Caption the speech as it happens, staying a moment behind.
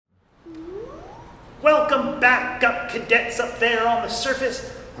Welcome back, GUP cadets up there on the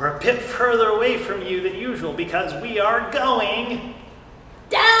surface. We're a bit further away from you than usual because we are going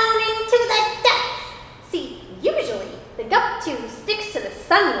down into the depths. See, usually the GUP 2 sticks to the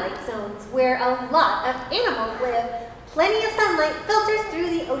sunlight zones where a lot of animals live. Plenty of sunlight filters through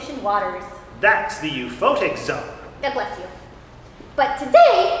the ocean waters. That's the euphotic zone. God bless you. But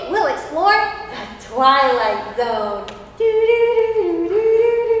today we'll explore the twilight zone.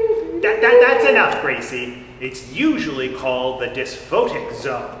 That's enough, Gracie. It's usually called the dysphotic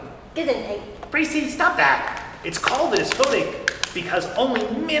zone. Gesundheit. Gracie, stop that. It's called the dysphotic because only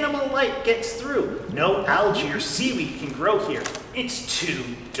minimal light gets through. No algae or seaweed can grow here. It's too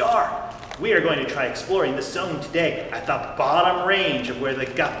dark. We are going to try exploring this zone today at the bottom range of where the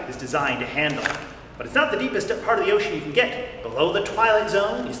GUP is designed to handle. But it's not the deepest part of the ocean you can get. Below the twilight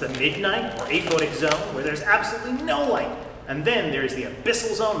zone is the midnight or aphotic zone where there's absolutely no light. And then there's the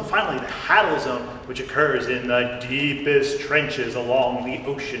abyssal zone and finally the hadal zone, which occurs in the deepest trenches along the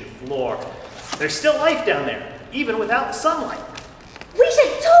ocean floor. There's still life down there, even without sunlight. We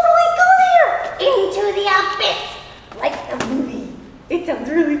should totally go there! Into the abyss! Like the movie. It sounds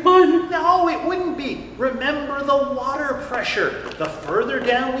really fun. No, it wouldn't be. Remember the water pressure. The further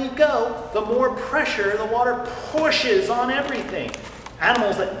down we go, the more pressure the water pushes on everything.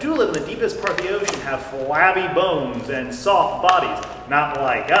 Animals that do live in the deepest part of the ocean have flabby bones and soft bodies, not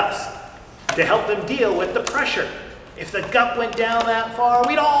like us, to help them deal with the pressure. If the GUP went down that far,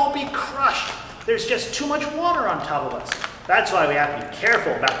 we'd all be crushed. There's just too much water on top of us. That's why we have to be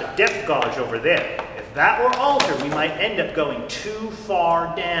careful about the depth gauge over there. If that were altered, we might end up going too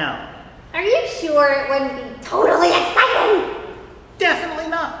far down. Are you sure it wouldn't be totally exciting? Definitely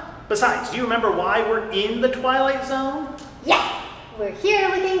not. Besides, do you remember why we're in the twilight zone? Yes. We're here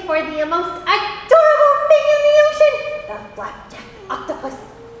looking for the most adorable thing in the ocean, the flapjack octopus.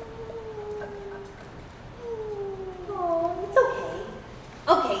 Oh, it's okay.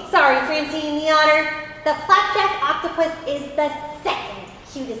 Okay, sorry, Francine the otter. The flapjack octopus is the second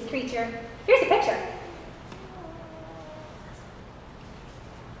cutest creature. Here's a picture.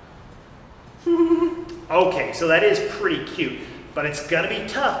 Okay, so that is pretty cute, but it's gonna be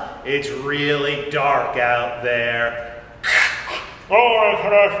tough. It's really dark out there.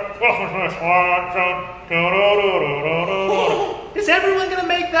 Is everyone gonna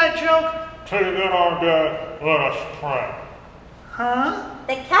make that joke? To begin our day, let us pray. Huh?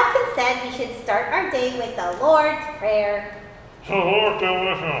 The captain said we should start our day with the Lord's Prayer. The Lord be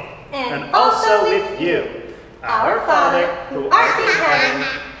with you. And also with you. Our Father, who art in heaven,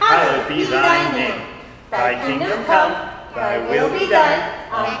 hallowed be thy name. Thy kingdom come, thy will be done,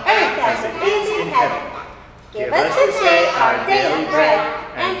 on earth as it is in heaven. Give us this day our daily bread,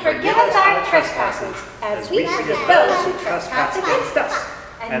 and forgive us our trespasses, as we forgive those who trespass against us.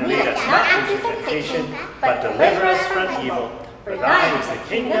 And lead us not into temptation, but deliver us from evil. For thine is the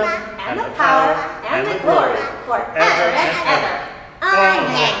kingdom, and the power, and the glory, forever and ever.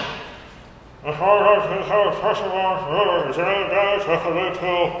 Amen. The Lord has pestilence, a little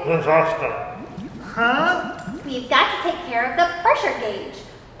disaster. Huh? We've got to take care of the pressure gauge,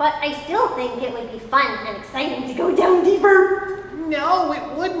 but I still think it would be fun and exciting to go down deeper. No, it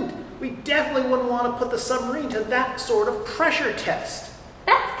wouldn't. We definitely wouldn't want to put the submarine to that sort of pressure test.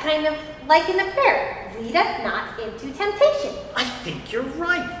 That's kind of like an affair. Lead us not into temptation. I think you're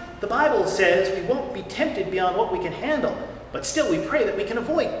right. The Bible says we won't be tempted beyond what we can handle, but still we pray that we can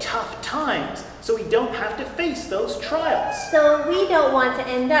avoid tough times so we don't have to face those trials. So we don't want to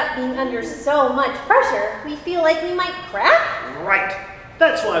end up being under so much pressure we feel like we might crack? Right.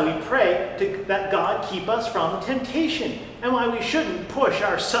 That's why we pray that God keep us from temptation and why we shouldn't push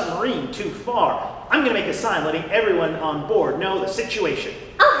our submarine too far. I'm going to make a sign letting everyone on board know the situation.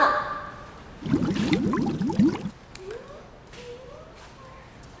 Uh-huh.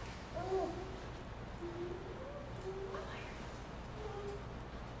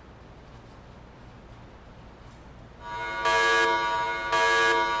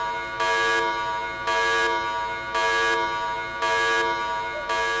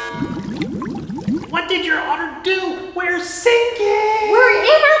 What did your otter do? We're sinking! We're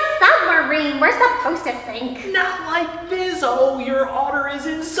in a submarine. We're supposed to sink. Not like this. Oh, your otter is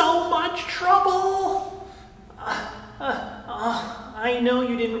in so much trouble. I know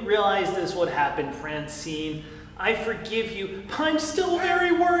you didn't realize this would happen, Francine. I forgive you. I'm still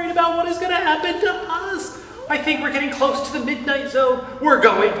very worried about what is going to happen to us. I think we're getting close to the midnight zone. We're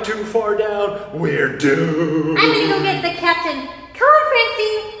going too far down. We're doomed. I'm going to go get the captain. Come on,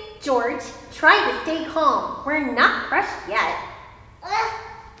 Francine. George, try to stay calm. We're not crushed yet.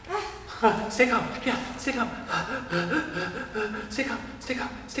 Stay calm. Yeah, stay calm. Stay calm. Stay calm.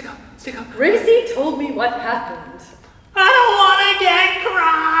 Stay calm. Stay calm. Gracie told me what happened. I don't want to get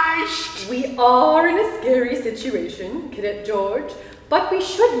crushed. We are in a scary situation, Cadet George, but we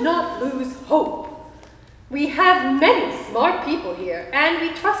should not lose hope. We have many smart people here, and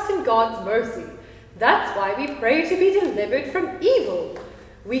we trust in God's mercy. That's why we pray to be delivered from evil.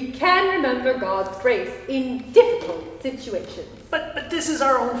 We can remember God's grace in difficult situations. But this is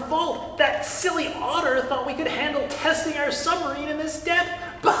our own fault. That silly otter thought we could handle testing our submarine in this depth,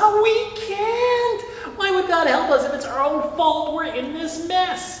 but we can't. Why would God help us if it's our own fault we're in this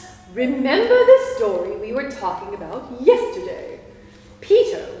mess? Remember the story we were talking about yesterday?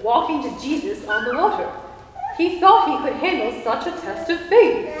 Peter walking to Jesus on the water. He thought he could handle such a test of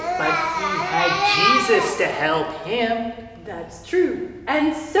faith. But he had Jesus to help him. That's true,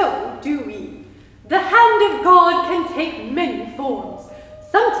 and so do we. The hand of God can take many forms.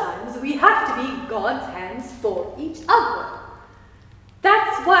 Sometimes we have to be God's hands for each other.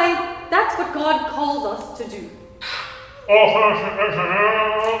 That's what God calls us to do.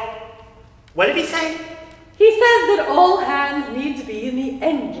 What did he say? He says that all hands need to be in the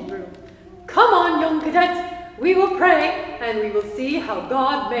engine room. Come on, young cadet. We will pray, and we will see how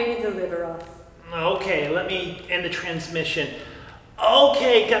God may deliver us. Okay, let me end the transmission.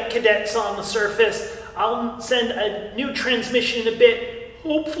 Okay, GUP cadets on the surface. I'll send a new transmission in a bit.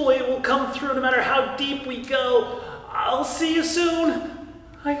 Hopefully it will come through no matter how deep we go. I'll see you soon.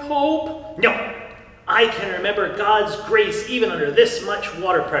 I hope. No, I can remember God's grace even under this much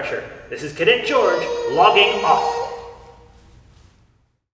water pressure. This is Cadet George logging off.